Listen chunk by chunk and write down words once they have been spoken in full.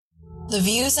The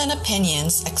views and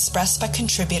opinions expressed by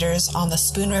contributors on the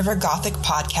Spoon River Gothic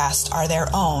podcast are their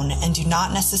own and do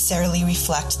not necessarily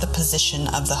reflect the position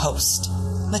of the host.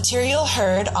 Material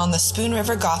heard on the Spoon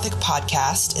River Gothic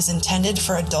podcast is intended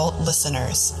for adult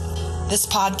listeners. This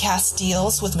podcast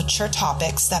deals with mature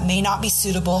topics that may not be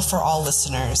suitable for all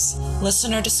listeners.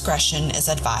 Listener discretion is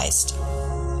advised.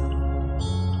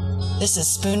 This is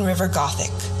Spoon River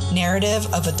Gothic, narrative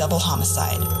of a double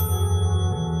homicide.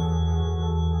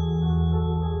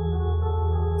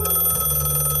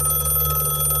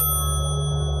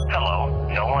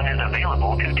 No one is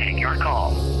available to take your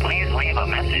call. Please leave a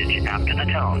message after the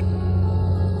tone.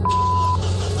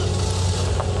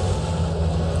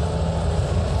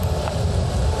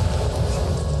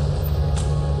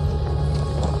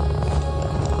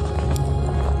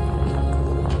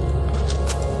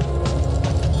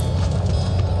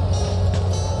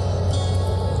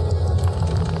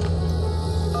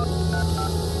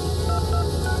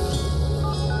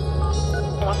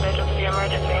 What is the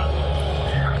emergency?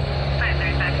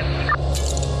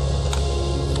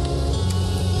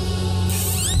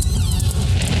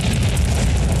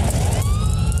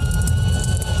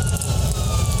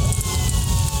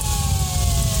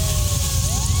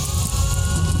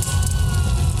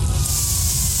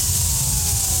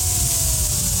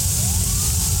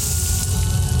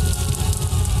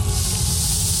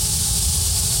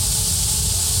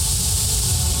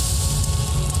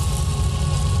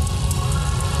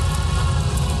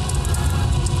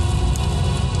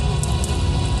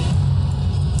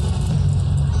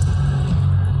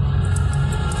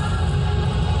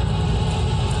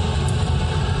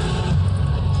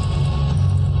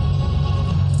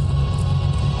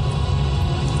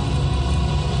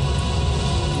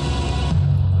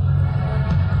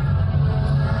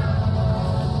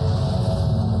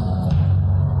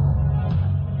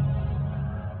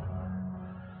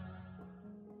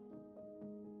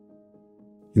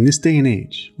 In this day and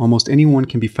age, almost anyone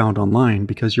can be found online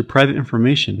because your private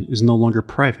information is no longer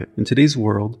private. In today's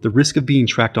world, the risk of being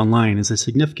tracked online is a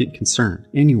significant concern.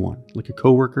 Anyone, like a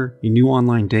coworker, a new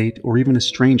online date, or even a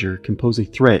stranger, can pose a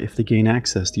threat if they gain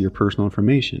access to your personal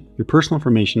information. Your personal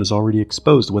information is already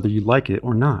exposed whether you like it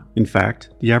or not. In fact,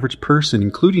 the average person,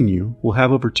 including you, will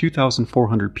have over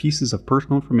 2,400 pieces of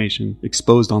personal information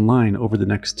exposed online over the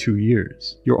next 2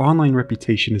 years. Your online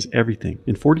reputation is everything,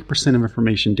 and 40% of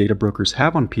information data brokers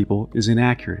have on people is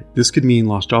inaccurate. This could mean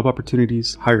lost job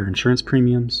opportunities, higher insurance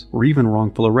premiums, or even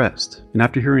wrongful arrest. And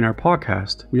after hearing our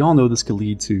podcast, we all know this could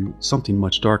lead to something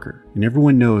much darker. And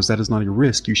everyone knows that is not a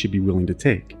risk you should be willing to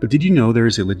take. But did you know there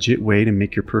is a legit way to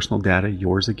make your personal data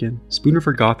yours again? Spoon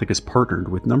River Gothic has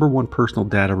partnered with #1 personal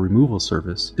data removal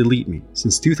service, Delete Me.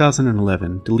 Since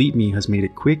 2011, Delete Me has made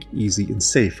it quick, easy, and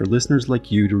safe for listeners like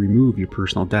you to remove your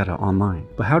personal data online.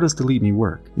 But how does Delete Me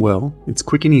work? Well, it's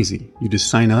quick and easy. You just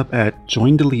sign up at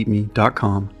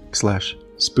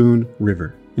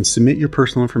joindeleteme.com/spoonriver and submit your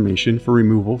personal information for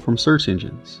removal from search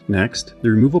engines. Next,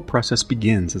 the removal process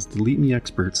begins as Delete Me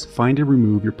experts find and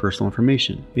remove your personal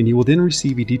information, and you will then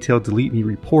receive a detailed Delete Me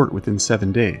report within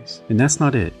 7 days. And that's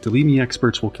not it. Delete Me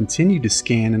experts will continue to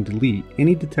scan and delete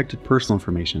any detected personal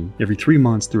information every 3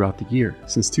 months throughout the year.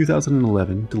 Since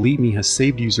 2011, Delete Me has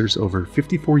saved users over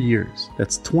 54 years.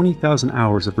 That's 20,000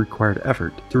 hours of required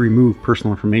effort to remove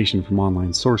personal information from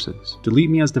online sources. Delete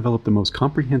Me has developed the most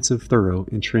comprehensive, thorough,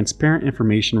 and transparent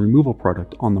information removal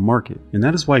product on the market, and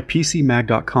that is why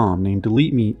PCMag.com named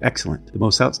Delete Me excellent, the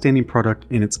most outstanding product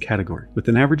in its category. With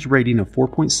an average rating of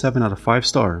 4.7 out of 5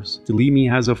 stars, Delete Me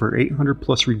has over 800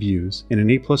 plus reviews and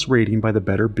an A+ rating by the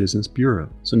Better Business Bureau.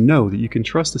 So know that you can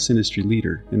trust this industry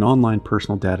leader in online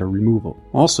personal data removal.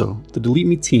 Also, the Delete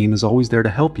Me team is always there to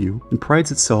help you and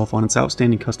prides itself on its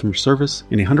outstanding customer service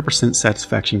and a 100%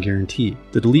 satisfaction guarantee.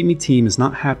 The Delete Me team is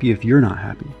not happy if you're not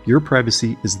happy. Your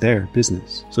privacy is their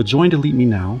business. So join Delete Me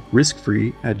now,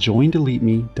 risk-free at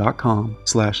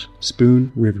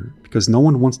joindeleteme.com/spoonriver, because no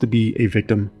one wants to be a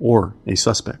victim or a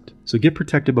suspect. So get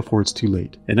protected before it's too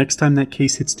late. And next time that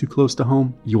case hits too close to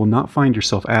home, you will not find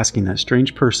yourself asking that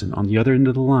strange person on the other end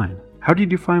of the line, "How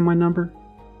did you find my number?"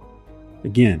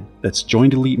 Again, that's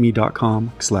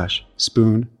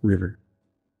joindeleteme.com/spoonriver.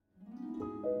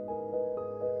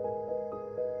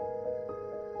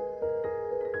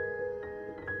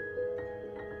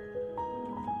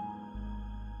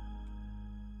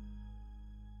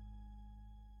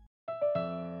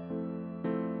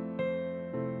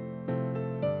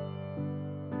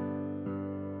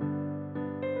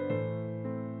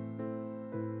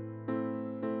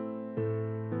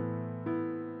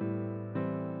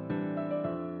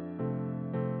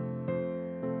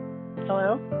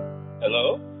 Hello?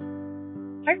 Hello?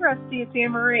 Hi, Rusty. It's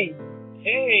Anne Marie.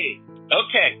 Hey,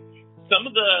 Okay. Some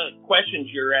of the questions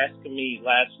you're asking me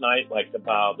last night, like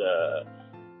about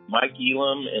Mike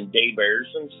Elam and Dave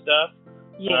Ayers and stuff.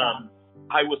 Yeah.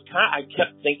 I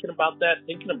kept thinking about that.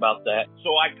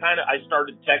 So I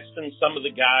started texting some of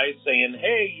the guys saying,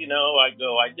 hey,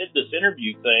 I did this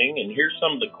interview thing and here's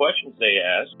some of the questions they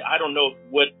asked. I don't know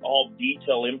what all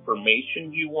detail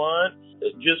information you want.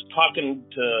 Just talking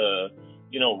to,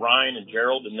 Ryan and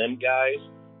Gerald and them guys,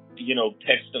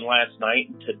 texting last night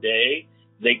and today,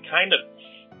 they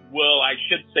I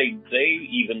should say they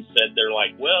even said the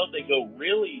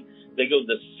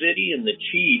city and the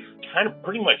chief kind of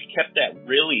pretty much kept that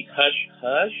really hush,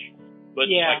 but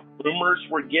like rumors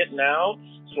were getting out.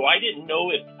 So I didn't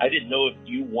know if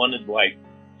you wanted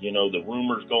the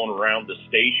rumors going around the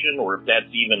station or if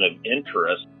that's even of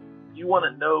interest. You want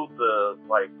to know the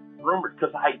rumors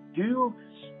because I do.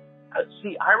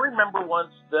 See, I remember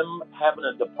once them having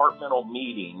a departmental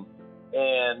meeting,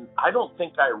 and I don't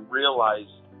think I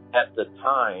realized at the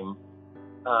time.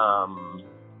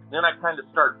 Then I kind of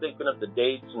start thinking of the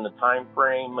dates and the time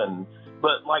frame,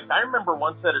 but I remember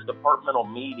once at a departmental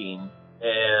meeting,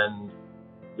 and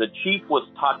the chief was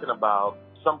talking about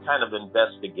some kind of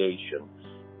investigation,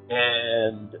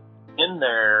 and in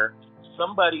there,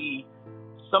 somebody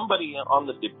on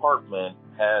the department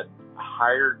had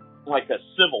hired a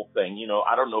civil thing.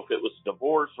 I don't know if it was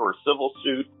divorce or a civil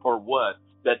suit or what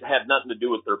that had nothing to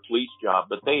do with their police job,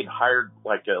 but they had hired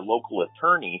a local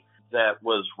attorney that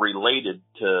was related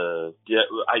to,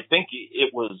 I think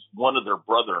it was one of their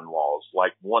brother-in-laws,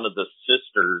 one of the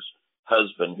sister's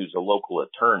husband, who's a local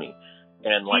attorney.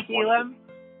 And Chief Elam?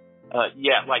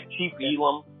 Chief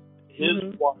Elam,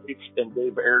 his wife and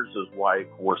Dave Ayers' wife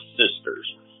were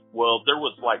sisters. Well, there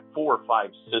was 4 or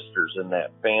 5 sisters in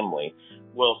that family.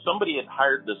 Well, somebody had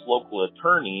hired this local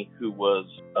attorney who was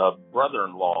a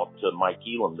brother-in-law to Mike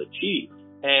Elam, the chief.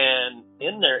 And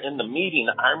in the meeting,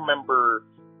 I remember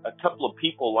a couple of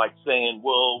people saying,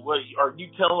 well, what, are you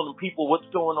telling people what's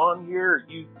going on here?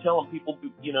 Are you telling people,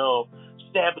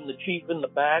 stabbing the chief in the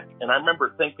back? And I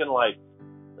remember thinking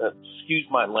excuse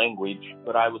my language,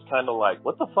 but I was kind of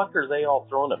what the fuck are they all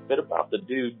throwing a fit about? The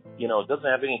dude, it doesn't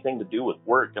have anything to do with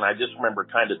work. And I just remember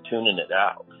kind of tuning it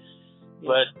out. Yeah.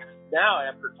 But now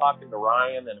after talking to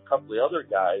Ryan and a couple of other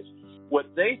guys,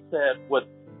 what they said, what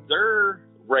their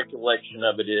recollection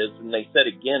of it is, and they said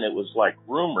again, it was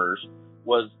rumors,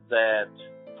 was that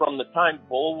from the time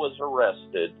Bull was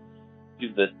arrested to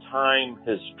the time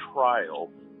his trial,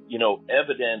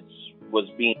 evidence was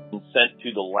being sent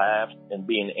to the lab and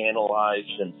being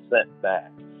analyzed and sent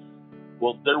back.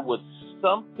 Well, there was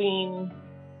something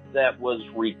that was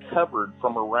recovered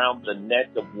from around the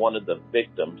neck of one of the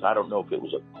victims. I don't know if it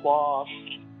was a cloth,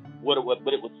 what it was,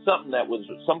 but it was something that was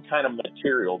some kind of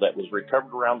material that was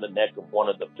recovered around the neck of one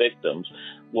of the victims.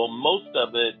 Well, most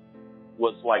of it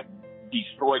was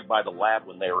destroyed by the lab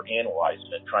when they were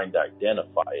analyzing it, trying to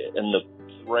identify it. And the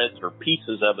threads or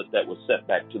pieces of it that was sent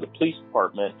back to the police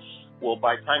department, well,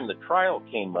 by the time the trial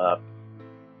came up,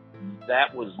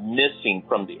 that was missing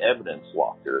from the evidence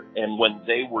locker. And when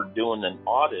they were doing an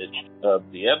audit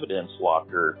of the evidence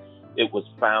locker, it was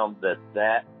found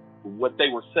that what they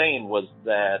were saying was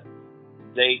that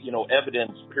they,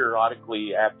 evidence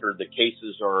periodically after the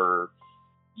cases are,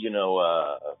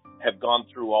 have gone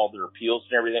through all their appeals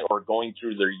and everything, or going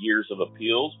through their years of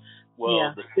appeals.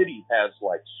 Well, the city has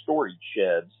storage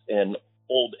sheds and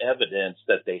old evidence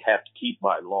that they have to keep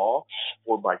by law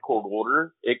or by court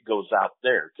order. It goes out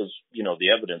there because, the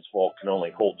evidence vault can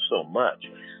only hold so much.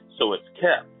 So it's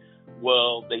kept.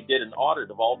 Well, they did an audit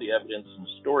of all the evidence in the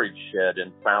storage shed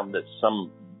and found that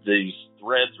some of these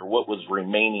threads or what was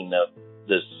remaining of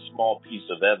this small piece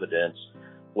of evidence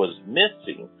was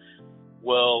missing.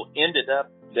 Well, ended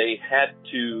up they had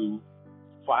to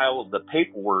file the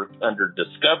paperwork under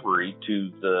discovery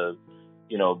to the,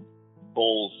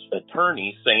 Bull's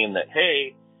attorney saying that,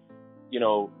 hey,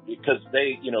 because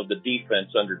they, the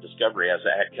defense under discovery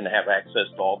can have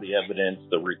access to all the evidence,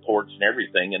 the reports and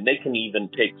everything, and they can even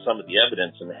take some of the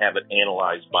evidence and have it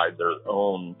analyzed by their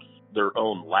own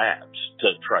labs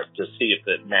to try to see if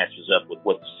it matches up with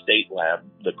what the state lab,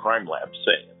 the crime lab's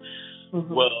saying.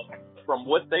 Mm-hmm. Well, from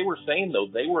what they were saying, though,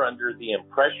 they were under the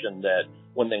impression that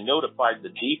when they notified the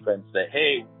defense that,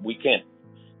 hey, we can't,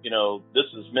 this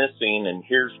is missing and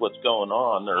here's what's going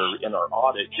on, or in our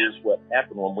audit, here's what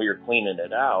happened when we were cleaning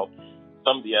it out,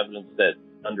 some of the evidence that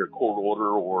under court order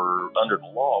or under the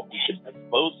law we could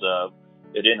dispose of,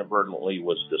 it inadvertently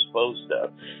was disposed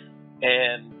of.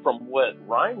 And from what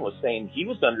Ryan was saying, he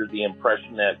was under the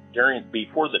impression that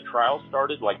before the trial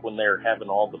started, when they were having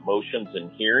all the motions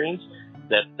and hearings,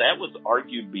 that was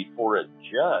argued before a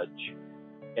judge,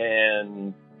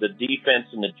 and the defense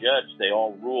and the judge, they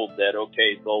all ruled that,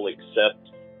 okay, they'll accept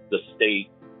the state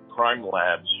crime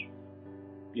labs,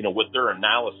 what their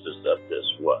analysis of this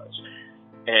was.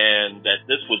 And that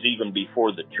this was even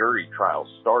before the jury trial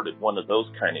started, one of those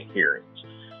kind of hearings.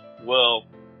 Well,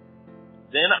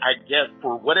 then I guess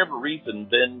for whatever reason,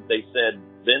 then they said,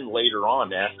 then later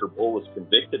on, after Bull was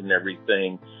convicted and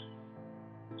everything,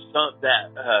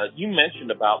 you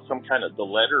mentioned about some kind of the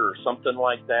letter or something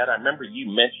like that. I remember you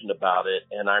mentioned about it,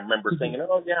 and I remember thinking,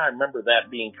 oh yeah, I remember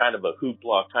that being kind of a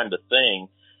hoopla kind of thing.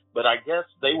 But I guess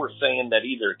they were saying that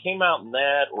either it came out in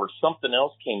that or something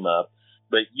else came up.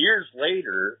 But years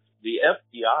later, the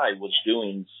FBI was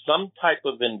doing some type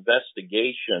of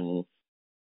investigation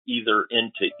either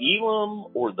into Elam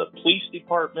or the police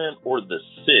department or the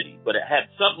city, but it had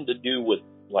something to do with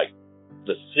like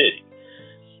the city.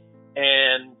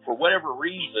 And for whatever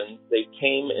reason, they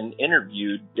came and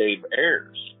interviewed Dave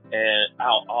Ayers and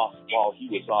while he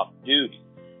was off duty.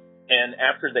 And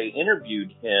after they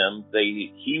interviewed him,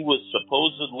 he was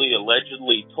supposedly,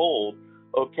 allegedly told,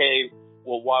 okay,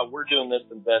 well, while we're doing this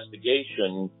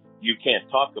investigation, you can't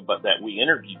talk about that. We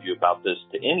interviewed you about this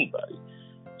to anybody.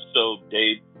 So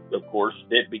Dave, of course,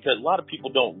 did, because a lot of people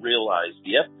don't realize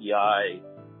the FBI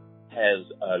has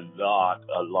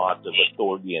a lot of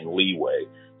authority and leeway.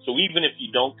 So even if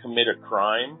you don't commit a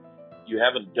crime, you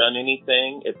haven't done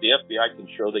anything, if the FBI can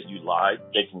show that you lied,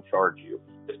 they can charge you.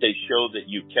 If they show that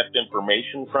you kept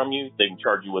information from you, they can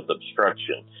charge you with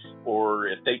obstruction. Or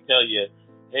if they tell you,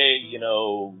 hey,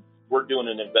 we're doing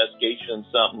an investigation on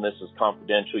something, this is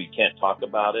confidential, you can't talk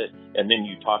about it, and then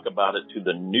you talk about it to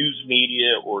the news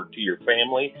media or to your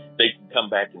family, they can come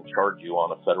back and charge you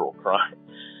on a federal crime.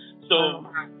 So,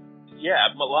 yeah,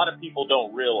 a lot of people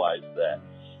don't realize that.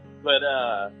 But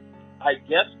I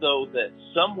guess, though, that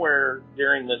somewhere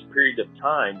during this period of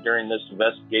time, during this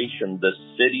investigation, the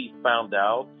city found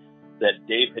out that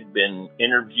Dave had been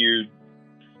interviewed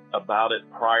about it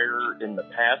prior in the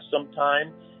past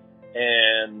sometime.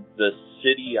 And the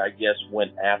city, I guess,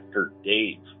 went after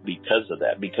Dave because of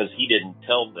that, because he didn't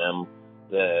tell them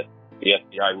that the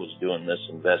FBI was doing this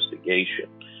investigation.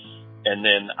 And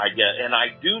then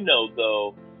I do know,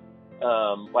 though,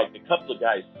 like a couple of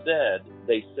guys said,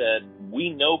 they said, we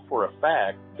know for a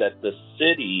fact that the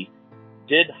city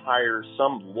did hire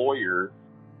some lawyer,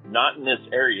 not in this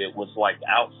area, it was like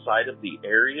outside of the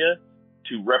area,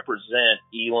 to represent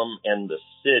Elam and the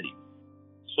city.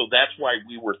 So that's why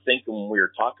we were thinking when we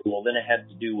were talking, well, then it had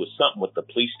to do with something with the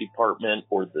police department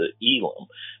or the Elam.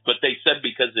 But they said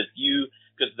because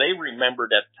they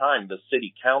remembered at the time the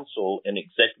city council in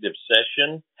executive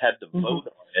session had to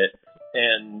vote on it.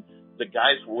 And the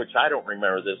guys, which I don't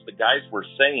remember this, the guys were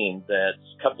saying that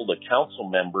a couple of the council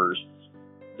members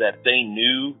that they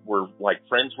knew were like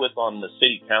friends with on the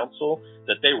city council,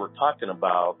 that they were talking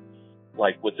about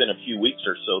like within a few weeks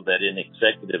or so that in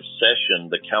executive session,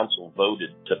 the council voted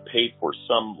to pay for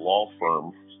some law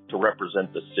firm to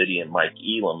represent the city and Mike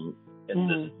Elam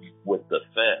with the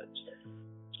feds.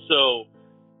 So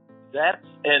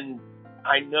and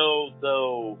I know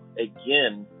though,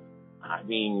 again, I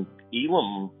mean,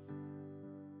 Elam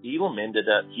ended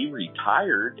up, he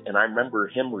retired, and I remember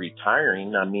him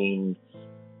retiring. I mean,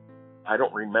 I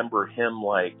don't remember him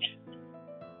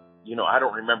I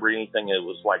don't remember anything. It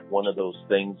was like one of those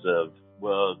things of,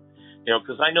 well,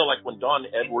 because I know like when Don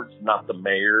Edwards, not the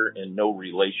mayor and no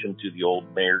relation to the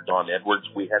old mayor, Don Edwards,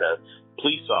 we had a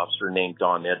police officer named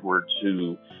Don Edwards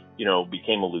who,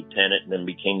 became a lieutenant and then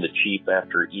became the chief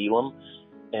after Elam.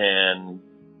 And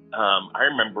I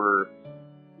remember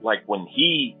like when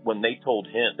they told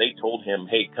him,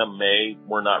 hey, come May,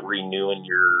 we're not renewing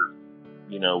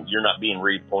you're not being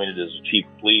reappointed as chief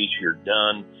of police, you're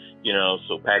done.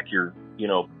 So pack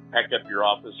up your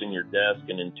office and your desk,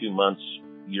 and in 2 months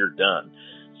you're done.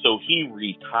 So he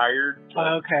retired.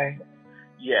 Okay.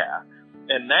 Yeah.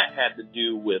 And that had to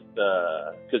do with,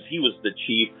 cause he was the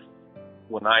chief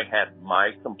when I had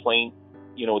my complaint,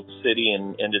 with the city,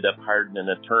 and ended up hiring an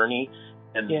attorney.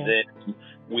 And then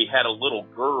we had a little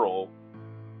girl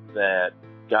that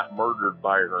got murdered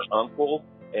by her uncle,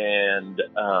 and,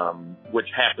 which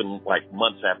happened like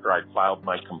months after I filed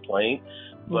my complaint.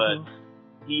 But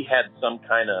he had some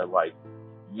kind of like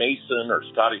Mason or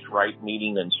Scottish Rite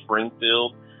meeting in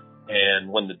Springfield. And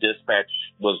when the dispatch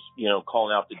was,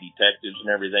 calling out the detectives and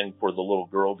everything for the little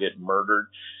girl getting murdered,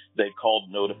 they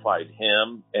notified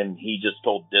him, and he just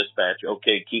told dispatch,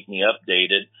 okay, keep me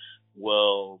updated.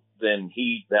 Well, then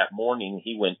that morning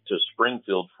he went to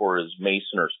Springfield for his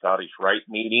Mason or Scottish Rite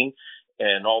meeting.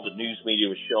 and all the news media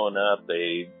was showing up.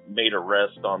 They made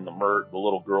arrest on the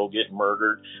little girl getting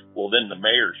murdered. Well, then the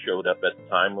mayor showed up at the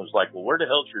time and was like, well, where the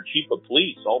hell's your chief of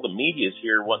police? All the media's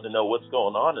here wanting to know what's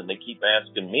going on, and they keep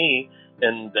asking me,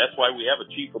 and that's why we have a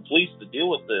chief of police to deal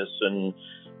with this. And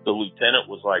the lieutenant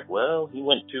was like, well, he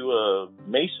went to a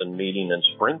Mason meeting in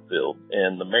Springfield,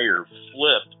 and the mayor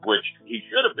flipped, which he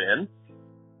should have been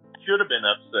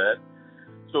upset.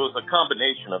 So it was a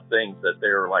combination of things that they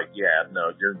were like, yeah,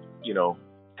 no,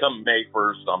 come May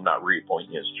 1st, I'm not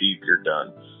reappointing you as chief, you're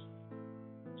done.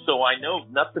 So I know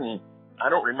I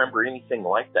don't remember anything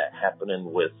like that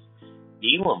happening with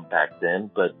Elam back then,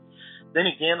 but then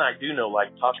again, I do know,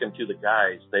 like, talking to the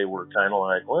guys, they were kind of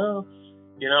like, well,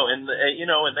 and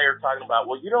they were talking about,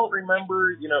 well, you don't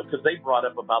remember, because they brought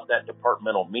up about that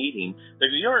departmental meeting. They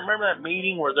go, you don't remember that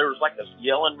meeting where there was like a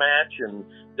yelling match and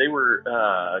they were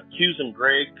accusing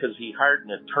Greg because he hired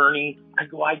an attorney? I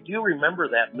go, I do remember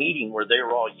that meeting where they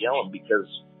were all yelling because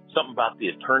something about the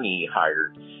attorney he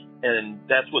hired. And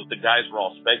that's what the guys were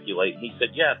all speculating. He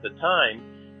said, yeah, at the time,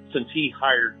 since he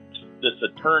hired this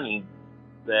attorney,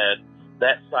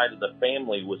 that side of the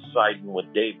family was siding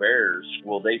with Dave Ayers.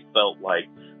 Well, they felt like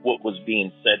what was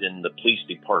being said in the police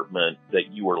department that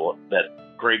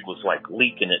Greg was like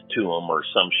leaking it to him or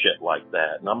some shit like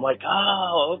that. And I'm like,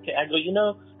 oh, okay. I go,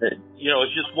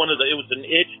 it's just it was an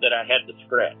itch that I had to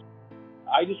scratch.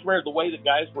 I just remember the way the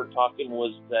guys were talking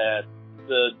was that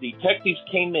the detectives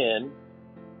came in,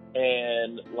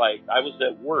 and like I was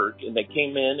at work, and they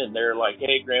came in and they're like,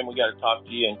 hey, Graham, we got to talk to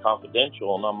you in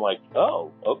confidential. And I'm like,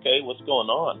 oh, okay, what's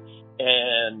going on?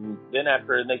 And then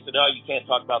and they said, oh, you can't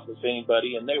talk about this to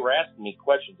anybody. And they were asking me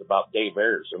questions about Dave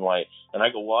Ayers. And I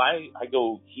go, why? I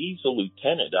go, he's a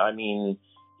lieutenant. I mean,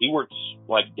 he works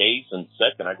like days and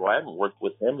second. I go, I haven't worked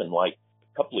with him in like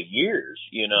a couple of years,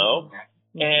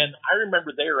 Mm-hmm. And I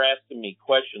remember they were asking me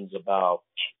questions about,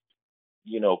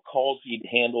 calls he'd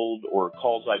handled or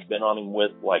calls I'd been on him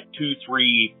with like 2,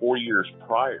 3, 4 years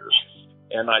prior.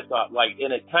 And I thought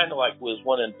and it kind of like was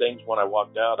one of the things when I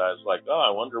walked out, I was like, oh,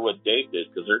 I wonder what Dave did,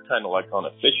 because they're kind of like on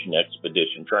a fishing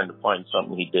expedition trying to find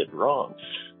something he did wrong.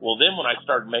 Well, then when I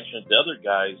started mentioning it to other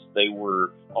guys, they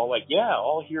were all like, yeah,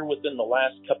 all here within the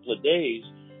last couple of days,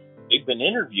 they've been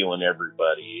interviewing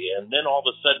everybody. And then all of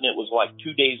a sudden it was like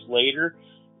 2 days later,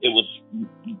 it was,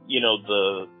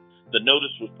 the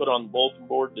notice was put on the bulletin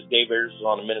board that Dave Ayers is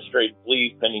on administrative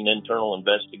leave pending internal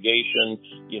investigation.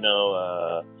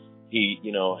 He,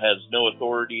 has no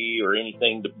authority or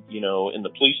anything to, in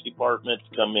the police department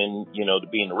to come in, to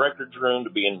be in the records room, to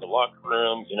be in the locker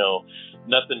room,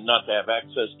 nothing, not to have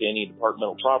access to any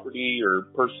departmental property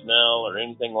or personnel or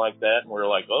anything like that. And we're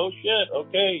like, oh shit,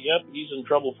 okay, yep, he's in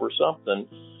trouble for something,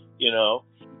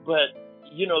 but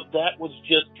that was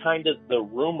just kind of the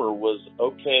rumor was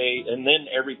okay. And then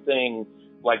everything,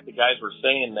 like the guys were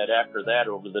saying that after that,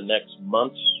 over the next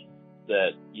months,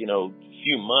 that,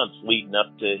 few months leading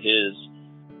up to his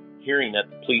hearing at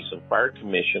the Police and Fire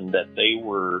Commission, that they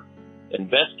were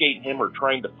investigating him or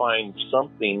trying to find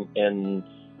something. And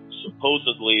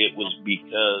supposedly it was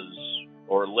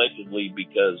allegedly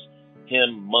because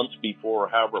him months before,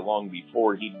 however long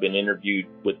before, he'd been interviewed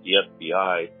with the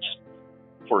FBI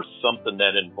for something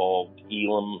that involved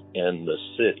Elam and the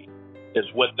city, is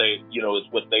what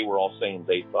they were all saying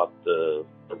they thought the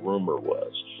rumor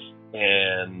was.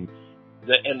 And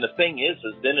the thing is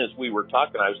then as we were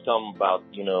talking, I was telling them about,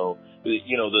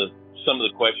 some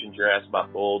of the questions you're asked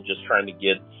about gold, just trying to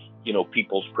get,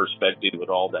 people's perspective with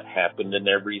all that happened and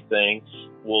everything.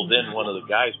 Well, then one of the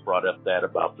guys brought up that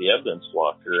about the evidence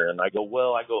locker. And I go,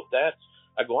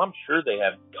 I'm sure they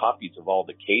have copies of all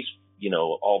the case,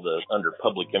 all the under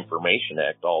Public Information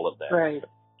Act, all of that. Right.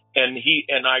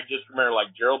 And I just remember,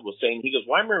 like Gerald was saying, he goes,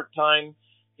 well, I remember a time,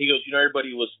 he goes,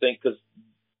 everybody was thinking, because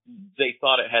they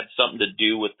thought it had something to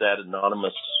do with that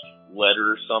anonymous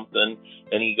letter or something.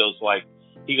 And he goes,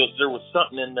 there was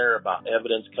something in there about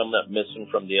evidence coming up missing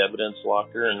from the evidence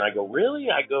locker. And I go, really?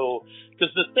 I go, because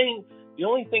the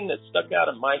only thing that stuck out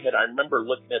in my head, I remember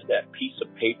looking at that piece of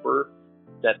paper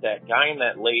that guy and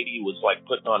that lady was like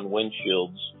putting on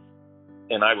windshields.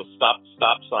 And I was stop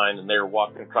sign, and they were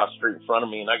walking across the street in front of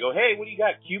me. And I go, hey, what do you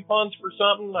got, coupons for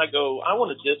something? I go, I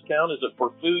want a discount. Is it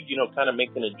for food? Kind of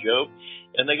making a joke.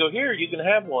 And they go, here, you can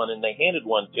have one. And they handed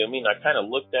one to me, and I kind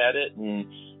of looked at it, and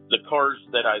the cars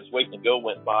that I was waiting to go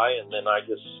went by, and then I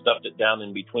just stuffed it down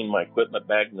in between my equipment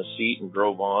bag and the seat and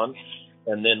drove on.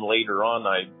 And then later on,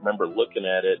 I remember looking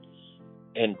at it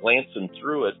and glancing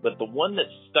through it. But the one that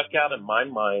stuck out in my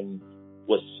mind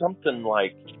was something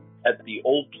like, at the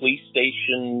old police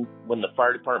station, when the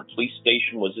fire department police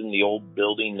station was in the old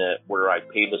building where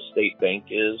Ipava State Bank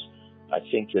is, I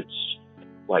think it's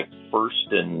like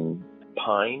First and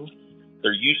Pine.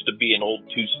 There used to be an old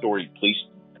 2-story police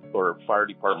or fire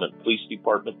department, police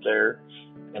department there.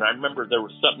 And I remember there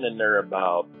was something in there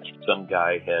about some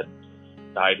guy had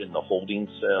died in the holding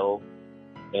cell.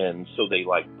 And so they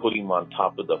like put him on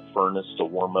top of the furnace to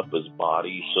warm up his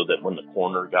body so that when the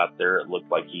coroner got there, it looked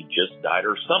like he just died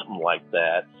or something like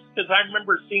that. Because I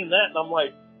remember seeing that and I'm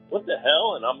like, what the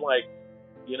hell? And I'm like,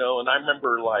 you know, and I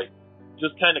remember like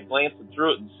just kind of glancing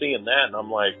through it and seeing that. And I'm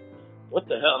like, what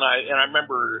the hell? And I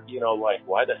remember, you know, like,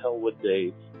 why the hell would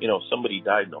they, you know, somebody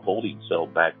died in a holding cell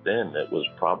back then. It was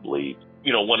probably,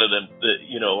 you know, one of them that,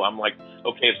 you know, I'm like,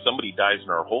 okay, if somebody dies in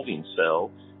our holding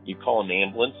cell, you call an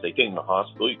ambulance, they take them to the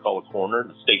hospital, you call a coroner,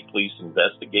 the state police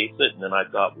investigates it. And then I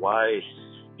thought, why,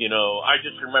 you know, I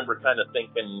just remember kind of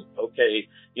thinking, okay,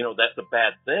 you know, that's a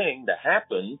bad thing to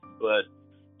happen. But,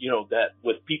 you know, that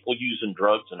with people using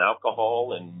drugs and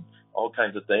alcohol and all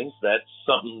kinds of things, that's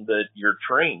something that you're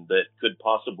trained that could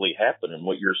possibly happen and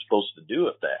what you're supposed to do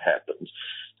if that happens.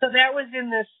 So that was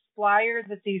in this flyer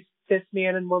that this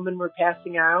man and woman were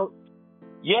passing out?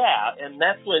 Yeah, and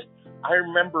that's what I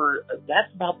remember.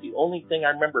 That's about the only thing I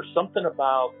remember. Something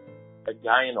about a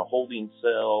guy in a holding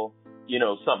cell, you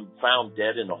know, something found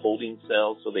dead in a holding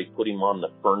cell, so they put him on the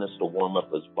furnace to warm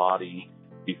up his body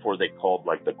before they called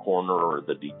like the coroner or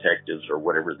the detectives or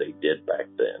whatever they did back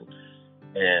then.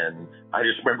 And I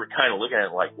just remember kind of looking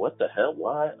at it like, what the hell?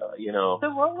 Why? You know.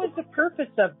 So what was the purpose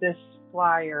of this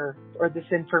flyer or this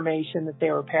information that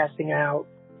they were passing out?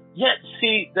 Yeah,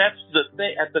 see, that's the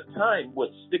thing. At the time, what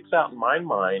sticks out in my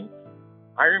mind,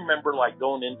 I remember like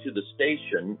going into the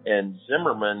station and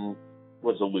Zimmerman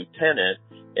was a lieutenant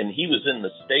and he was in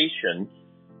the station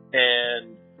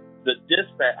and the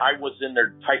dispatch, I was in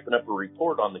there typing up a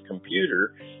report on the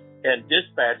computer and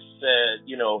dispatch said,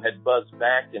 you know, had buzzed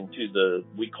back into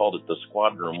we called it the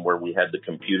squad room where we had the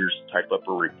computers type up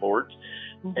a report.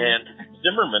 Mm-hmm. And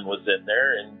Zimmerman was in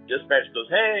there and dispatch goes,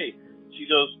 she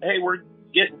goes, we're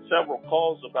getting several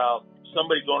calls about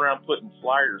somebody going around putting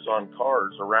flyers on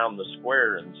cars around the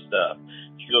square and stuff.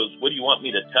 She goes, what do you want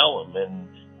me to tell them? And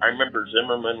I remember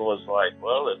Zimmerman was like,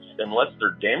 well, unless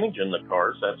they're damaging the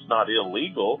cars, that's not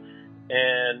illegal.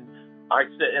 And I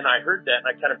said, and I heard that and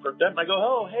I kind of perked up and I go,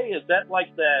 oh, hey, is that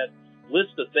like that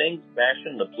list of things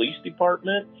bashing the police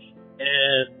department?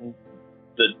 And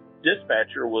the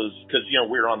dispatcher was, because, you know,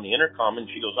 we were on the intercom and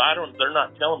she goes, they're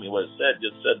not telling me what it said,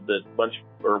 just said that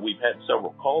we've had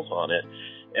several calls on it.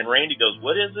 And Randy goes,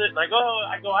 what is it? And I go,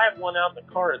 I have one out in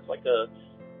the car. It's like a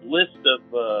list of,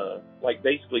 like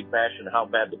basically bashing how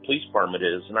bad the police department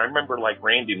is. And I remember like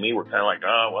Randy and me were kind of like,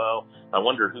 oh, well, I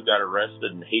wonder who got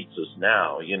arrested and hates us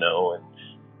now, you know,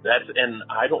 and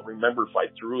I don't remember if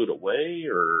I threw it away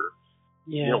or,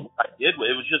 you know, I did.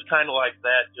 It was just kind of like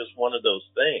that, just one of those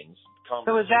things.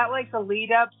 So was that like the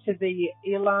lead up to the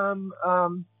Elam?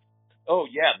 Oh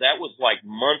yeah, that was like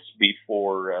months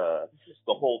before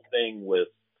the whole thing with,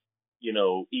 you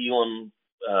know, Elam,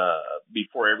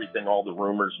 before everything, all the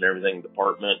rumors and everything,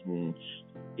 department, and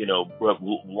you know, it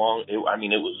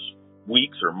was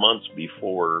weeks or months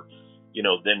before, you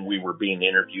know, then we were being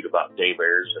interviewed about Dave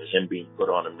Ayers and him being put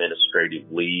on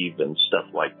administrative leave and stuff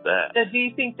like that. So do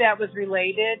you think that was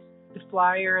related, the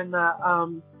flyer and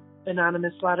the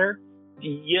anonymous letter?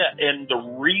 Yeah, and the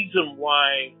reason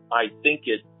why I think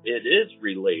it is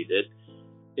related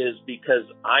is because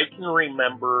I can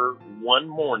remember one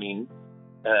morning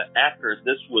after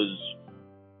this was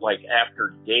like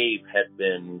after Dave had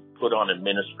been put on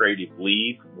administrative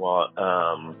leave while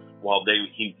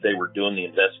they were doing the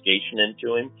investigation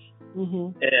into him.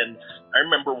 Mm-hmm. And I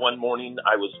remember one morning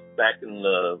I was back in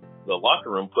the locker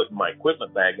room putting my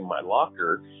equipment bag in my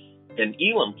locker. And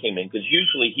Elam came in because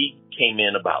usually he came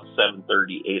in about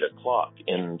 7:30, 8 o'clock,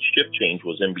 and shift change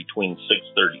was in between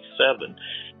 6:37.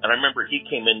 And I remember he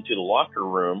came into the locker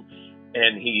room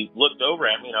and he looked over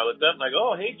at me and I looked up and I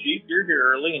go, oh, hey, Chief, you're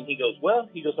here early. And he goes,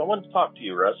 I wanted to talk to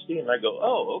you, Rusty. And I go,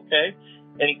 oh, okay.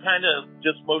 And he kind of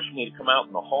just motioned me to come out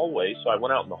in the hallway. So I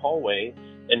went out in the hallway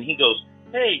and he goes,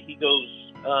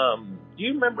 do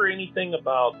you remember anything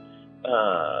about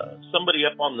somebody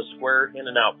up on the square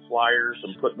handing out flyers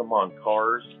and putting them on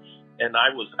cars? And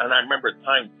I remember at the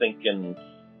time thinking,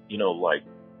 you know, like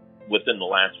within the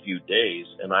last few days.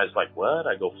 And I was like, what?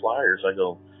 I go, flyers? I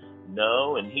go,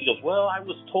 no. And he goes, well, I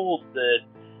was told that,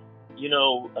 you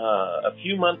know, a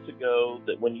few months ago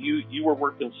that when you were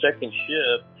working second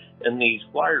shift and these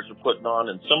flyers were putting on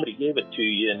and somebody gave it to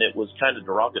you and it was kind of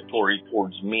derogatory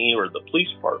towards me or the police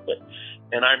department.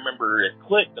 And I remember it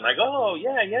clicked and I go, oh,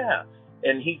 yeah.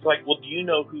 And he's like, well, do you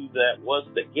know who that was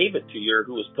that gave it to you or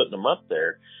who was putting them up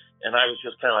there? And I was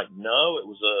just kind of like, no, it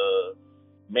was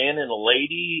man and a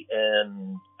lady,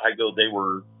 and I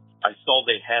saw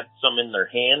they had some in their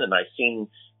hand, and I seen,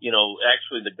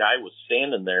 actually the guy was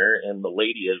standing there, and the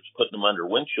lady is putting them under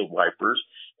windshield wipers,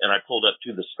 and I pulled up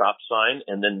to the stop sign,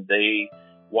 and then they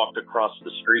walked across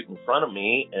the street in front of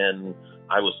me, and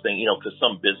I was thinking, because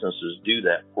some businesses do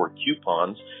that for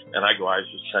coupons, and I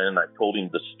was just saying, I told him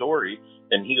the story,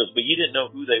 and he goes, but you didn't know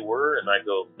who they were? And I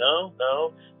go,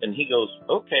 no. And he goes,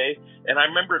 okay. And I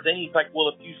remember then he's like,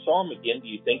 well, if you saw him again, do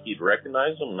you think you'd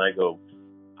recognize him? And I go,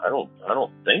 I don't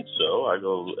think so. I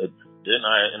go, didn't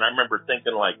I? And I remember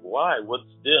thinking, like, why? What's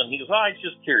the deal? And he goes, I was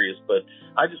just curious, but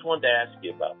I just wanted to ask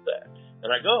you about that.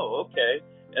 And I go, okay.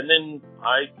 And then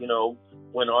I,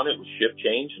 went on. It was shift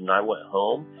change, and I went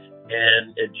home,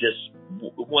 and it just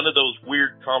one of those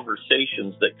weird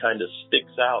conversations that kind of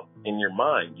sticks out in your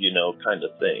mind, kind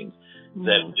of thing. Mm-hmm.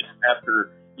 That just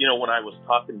after, when I was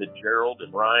talking to Gerald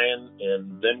and Ryan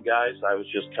and them guys, I was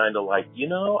just kind of like,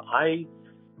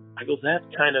 I go, that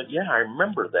kind of, I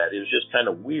remember that. It was just kind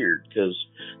of weird because,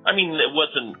 it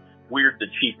wasn't weird the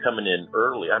chief coming in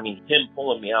early. Him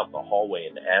pulling me out the hallway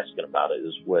and asking about it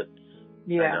is what,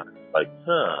 like,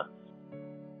 huh.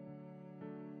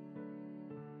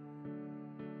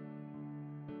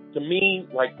 To me,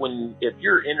 like if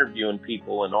you're interviewing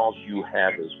people and all you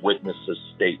have is witnesses'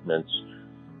 statements,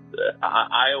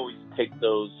 I always take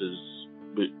those as,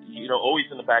 always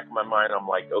in the back of my mind, I'm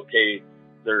like, okay,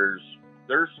 there's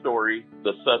their story,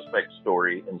 the suspect's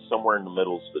story, and somewhere in the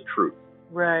middle is the truth.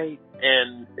 Right.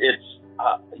 And it's,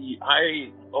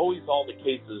 all the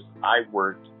cases I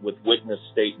worked with witness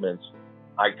statements,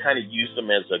 I kind of use them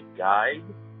as a guide,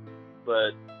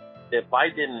 but if I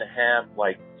didn't have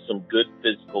some good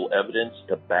physical evidence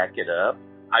to back it up,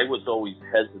 I was always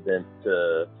hesitant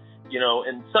to,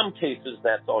 in some cases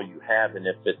that's all you have. And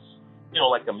if it's,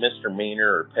 like a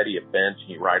misdemeanor or petty offense, and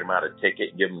you write them out a ticket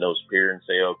and give them those peer and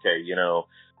say, okay, dude,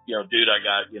 I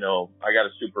got a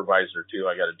supervisor too.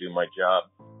 I got to do my job,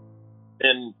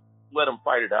 and let them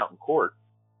fight it out in court.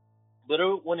 But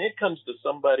when it comes to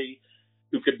somebody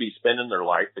who could be spending their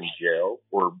life in jail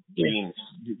or getting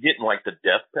the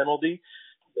death penalty,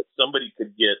 that somebody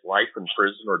could get life in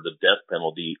prison or the death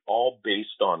penalty all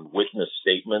based on witness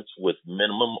statements with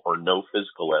minimum or no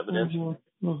physical evidence.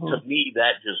 Mm-hmm. Mm-hmm. To me,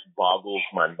 that just boggles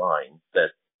my mind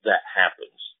that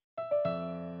happens.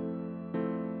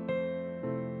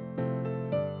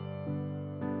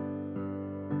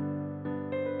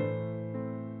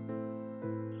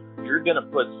 You're going to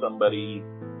put somebody,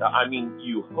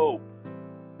 you hope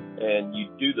and you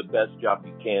do the best job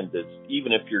you can,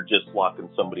 even if you're just locking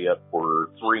somebody up for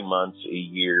 3 months, a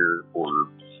year, or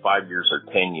 5 years or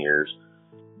 10 years.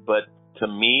 But to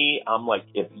me, I'm like,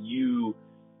 if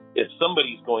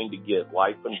somebody's going to get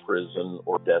life in prison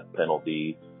or death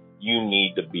penalty, you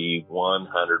need to be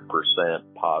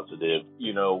 100% positive,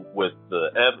 with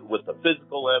the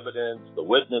physical evidence, the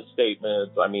witness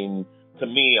statements. To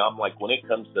me, I'm like, when it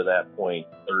comes to that point,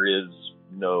 there is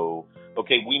no,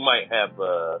 okay, we might have,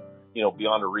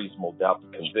 beyond a reasonable doubt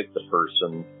to convict the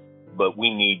person, but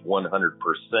we need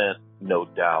 100% no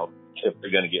doubt if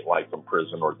they're going to get life in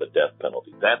prison or the death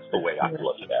penalty. That's the way I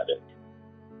look at it.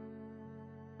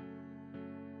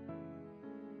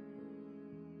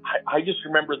 I just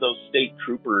remember those state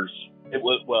troopers. They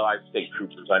were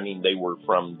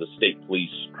from the state police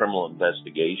criminal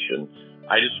investigation.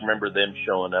 I just remember them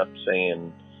showing up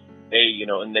saying, hey,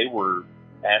 and they were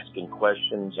asking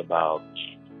questions about,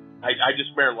 I just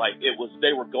remember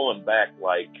they were going back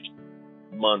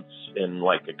months in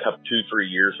a couple,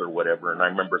 2-3 years or whatever. And I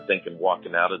remember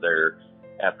walking out of there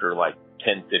after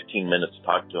 10, 15 minutes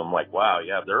talking to them, wow,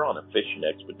 yeah, they're on a fishing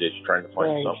expedition trying to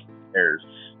find something theirs.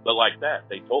 But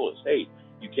they told us, hey,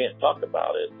 you can't talk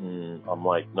about it. And I'm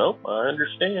like, nope, I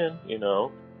understand,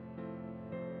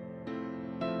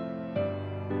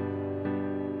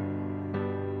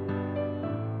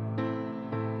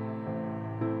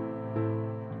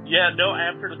 Yeah, no,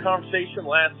 after the conversation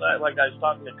last night, I was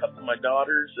talking to a couple of my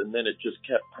daughters, and then it just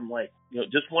kept, I'm like,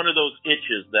 just one of those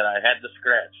itches that I had to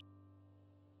scratch.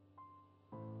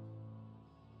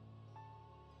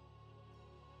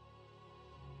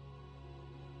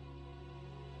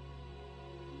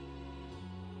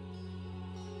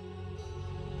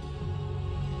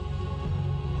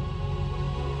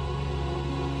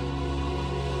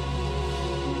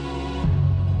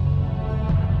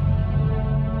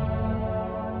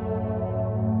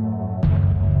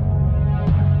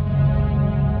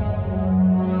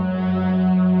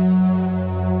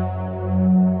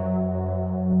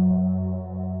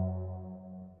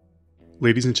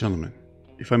 Ladies and gentlemen,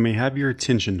 if I may have your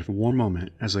attention for one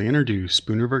moment as I introduce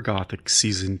Spoon River Gothic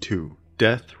Season 2,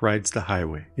 Death Rides the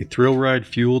Highway, a thrill ride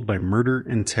fueled by murder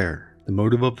and terror. The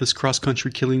motive of this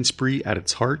cross-country killing spree at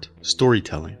its heart,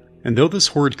 storytelling. And though this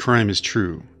horrid crime is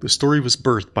true, the story was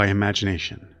birthed by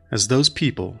imagination, as those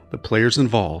people, the players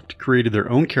involved, created their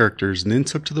own characters and then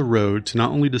took to the road to not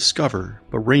only discover,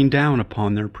 but rain down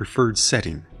upon their preferred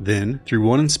setting. Then, through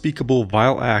one unspeakable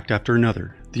vile act after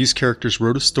another, these characters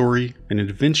wrote a story, an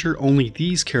adventure only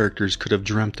these characters could have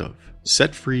dreamt of.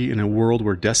 Set free in a world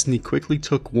where destiny quickly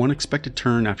took one expected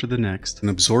turn after the next, an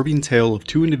absorbing tale of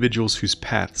two individuals whose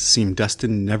paths seemed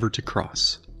destined never to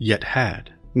cross, yet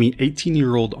had. Meet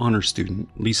 18-year-old honor student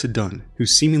Lisa Dunn,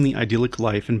 whose seemingly idyllic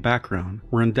life and background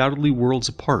were undoubtedly worlds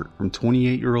apart from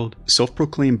 28-year-old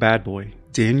self-proclaimed bad boy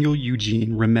Daniel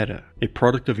Eugene Remeda, a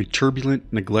product of a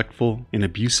turbulent, neglectful, and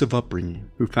abusive upbringing,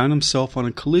 who found himself on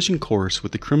a collision course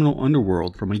with the criminal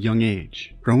underworld from a young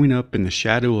age. Growing up in the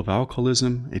shadow of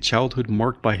alcoholism, a childhood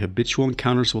marked by habitual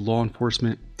encounters with law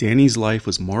enforcement, Danny's life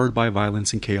was marred by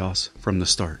violence and chaos from the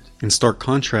start. In stark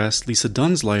contrast, Lisa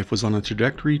Dunn's life was on a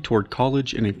trajectory toward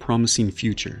college and a promising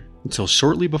future. Until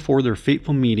shortly before their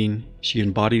fateful meeting, she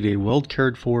embodied a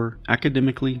well-cared-for,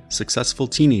 academically successful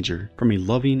teenager from a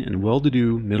loving and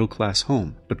well-to-do middle-class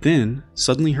home. But then,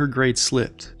 suddenly her grades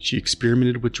slipped. She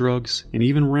experimented with drugs and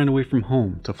even ran away from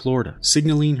home to Florida,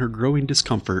 signaling her growing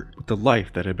discomfort with the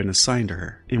life that had been assigned to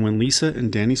her. And when Lisa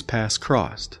and Danny's paths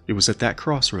crossed, it was at that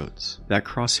crossroads, that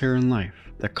crosshair in life,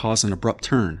 that caused an abrupt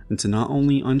turn into not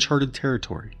only uncharted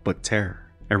territory, but terror.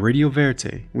 At Radio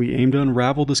Verite, we aim to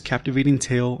unravel this captivating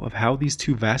tale of how these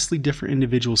two vastly different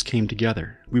individuals came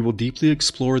together. We will deeply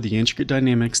explore the intricate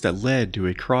dynamics that led to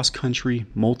a cross-country,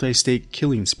 multi-state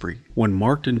killing spree, one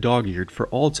marked and dog-eared for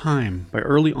all time by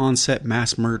early onset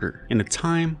mass murder, in a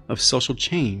time of social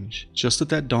change, just at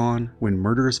that dawn when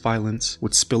murderous violence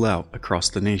would spill out across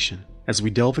the nation. As we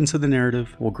delve into the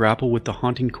narrative, we'll grapple with the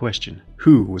haunting question: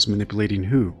 who was manipulating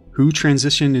who? Who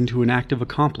transitioned into an active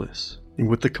accomplice? And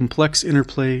with the complex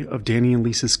interplay of Danny and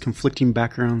Lisa's conflicting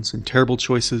backgrounds and terrible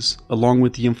choices, along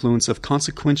with the influence of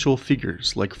consequential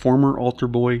figures like former altar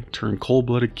boy turned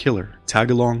cold-blooded killer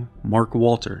Tagalong Mark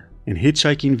Walter, and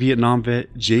hitchhiking Vietnam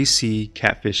vet J.C.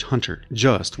 Catfish Hunter,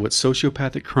 just what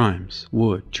sociopathic crimes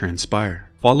would transpire.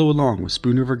 Follow along with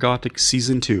Spoon River Gothic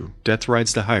Season 2, Death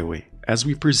Rides the Highway, as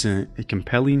we present a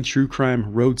compelling true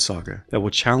crime road saga that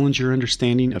will challenge your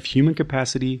understanding of human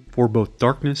capacity for both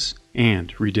darkness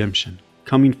and redemption.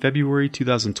 Coming February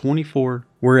 2024,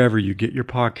 wherever you get your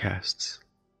podcasts.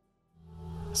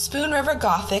 Spoon River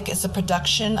Gothic is a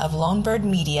production of Lonebird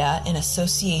Media in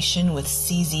association with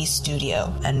CZ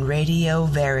Studio and Radio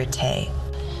Verite.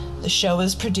 The show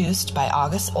is produced by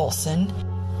August Olson,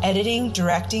 editing,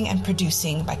 directing, and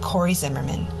producing by Corey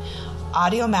Zimmerman.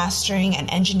 Audio mastering and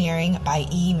engineering by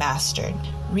E. Mastered.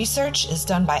 Research is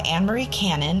done by Anne-Marie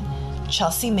Cannon,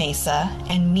 Chelsea Mesa,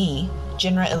 and me,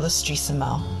 Jinra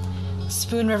Illustrissimo.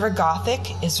 Spoon River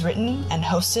Gothic is written and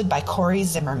hosted by Corey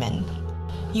Zimmerman.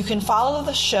 You can follow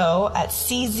the show at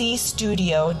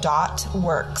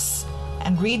czstudio.works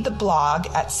and read the blog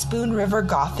at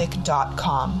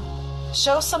spoonrivergothic.com.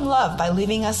 Show some love by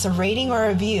leaving us a rating or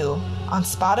review on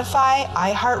Spotify,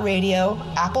 iHeartRadio,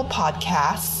 Apple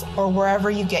Podcasts, or wherever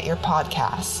you get your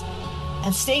podcasts.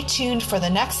 And stay tuned for the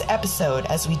next episode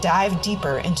as we dive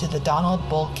deeper into the Donald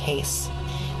Bull case.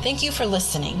 Thank you for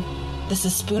listening. This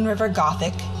is Spoon River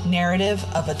Gothic, narrative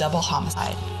of a double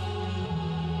homicide.